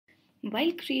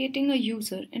While creating a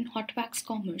user in HotWax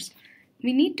Commerce,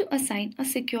 we need to assign a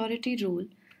security role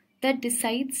that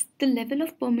decides the level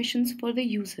of permissions for the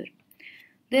user.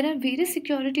 There are various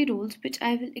security roles which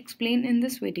I will explain in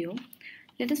this video.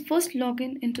 Let us first log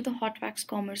in into the HotWax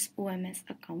Commerce OMS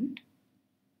account.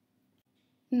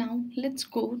 Now let's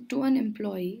go to an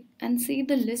employee and see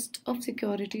the list of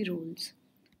security roles.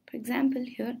 For example,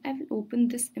 here I will open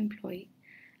this employee,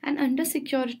 and under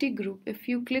security group, if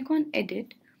you click on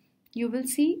edit, you will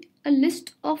see a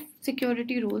list of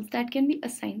security roles that can be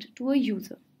assigned to a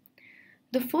user.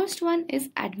 The first one is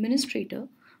administrator,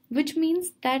 which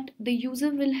means that the user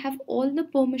will have all the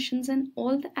permissions and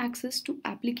all the access to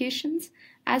applications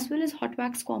as well as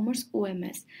HotWax Commerce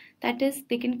OMS. That is,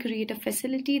 they can create a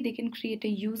facility, they can create a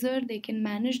user, they can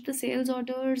manage the sales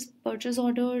orders, purchase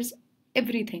orders,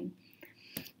 everything.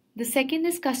 The second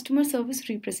is customer service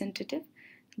representative.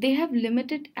 They have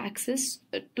limited access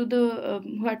to the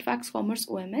HotWax Commerce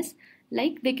OMS,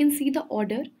 like they can see the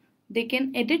order, they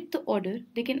can edit the order,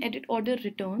 they can edit order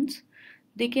returns,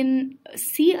 they can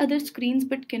see other screens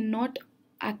but cannot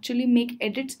actually make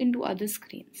edits into other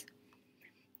screens.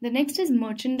 The next is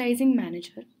merchandising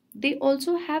manager. They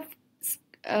also have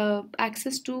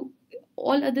access to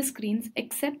all other screens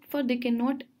except for they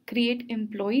cannot create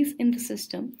employees in the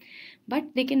system, but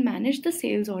they can manage the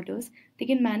sales orders, they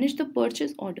can manage the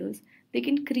purchase orders, they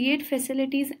can create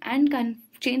facilities and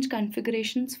change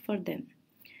configurations for them.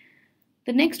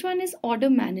 The next one is order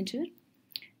manager.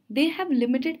 They have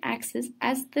limited access,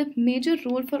 as the major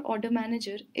role for order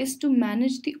manager is to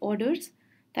manage the orders.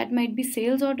 That might be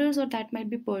sales orders or that might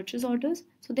be purchase orders.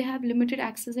 So they have limited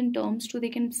access in terms to they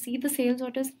can see the sales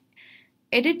orders,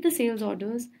 edit the sales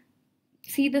orders,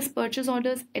 see the purchase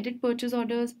orders, edit purchase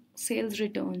orders, sales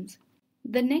returns.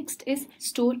 The next is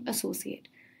store associate.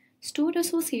 Store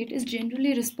associate is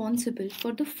generally responsible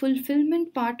for the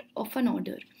fulfillment part of an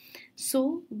order.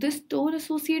 So this store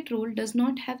associate role does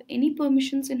not have any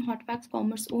permissions in HotWax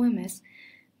Commerce OMS,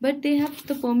 but they have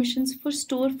the permissions for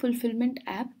store fulfillment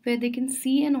app, where they can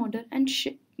see an order and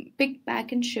pick,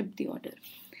 pack and ship the order.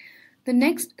 The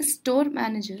next is store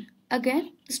manager.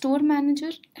 Again, store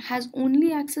manager has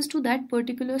only access to that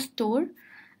particular store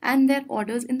and their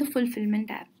orders in the fulfillment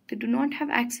app. They do not have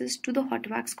access to the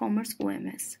HotWax Commerce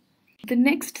OMS. The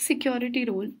next security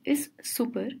role is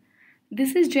super.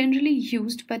 This is generally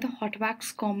used by the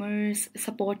HotWax Commerce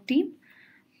support team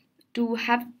to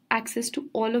have access to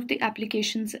all of the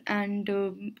applications and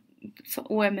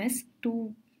OMS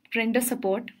to render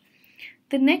support.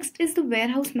 The next is the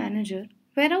warehouse manager.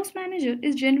 Warehouse manager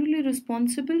is generally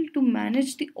responsible to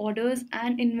manage the orders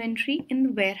and inventory in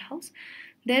the warehouse.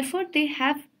 Therefore, they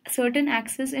have certain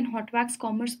access in HotWax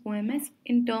Commerce OMS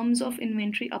in terms of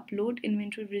inventory upload,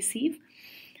 inventory receive,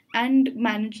 and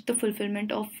manage the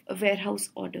fulfillment of warehouse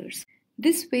orders.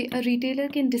 This way, a retailer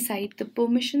can decide the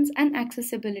permissions and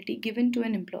accessibility given to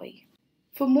an employee.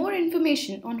 For more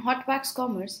information on HotWax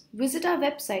Commerce, visit our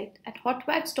website at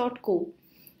hotwax.co,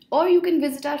 or you can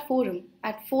visit our forum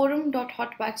at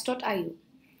forum.hotwax.io.